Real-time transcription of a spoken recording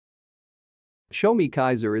Shomi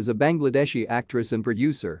Kaiser is a Bangladeshi actress and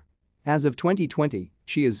producer. As of 2020,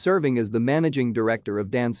 she is serving as the managing director of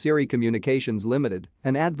Dhansiri Communications Ltd,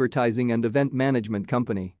 an advertising and event management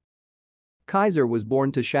company. Kaiser was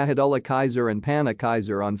born to Shahidullah Kaiser and Panna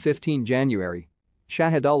Kaiser on 15 January.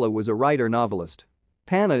 Shahidullah was a writer-novelist.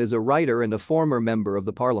 Panna is a writer and a former member of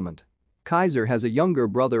the parliament. Kaiser has a younger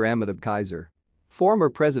brother Amitabh Kaiser. Former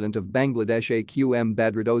president of Bangladesh Aqm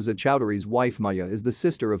Badruddoza Chowdhury's wife Maya is the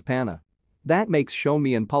sister of Panna. That makes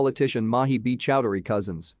Shomi and politician Mahi B. Chowdhury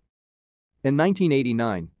cousins. In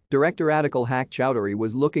 1989, director Atikul Haq Chowdhury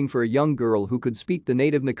was looking for a young girl who could speak the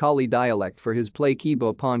native Nepali dialect for his play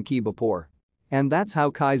Kibo Pon Kibo Por. And that's how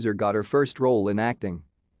Kaiser got her first role in acting.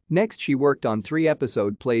 Next she worked on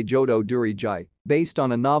 3-episode play Jodo Duri Jai, based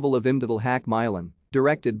on a novel of Imdadul Haq Milan,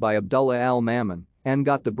 directed by Abdullah Al Mamun, and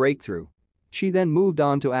got the breakthrough. She then moved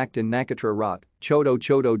on to act in Nakatra Rat, Chodo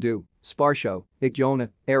Chodo Du, Sparsho, Ikjona,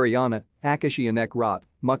 Ariana, Akashi Anek Rat,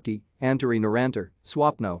 Mukti, Antari Narantar,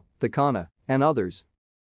 Swapno, Thakana, and others.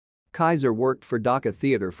 Kaiser worked for Dhaka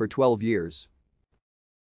Theatre for 12 years.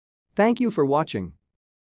 Thank you for watching.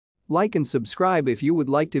 Like and subscribe if you would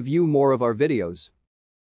like to view more of our videos.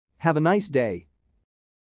 Have a nice day.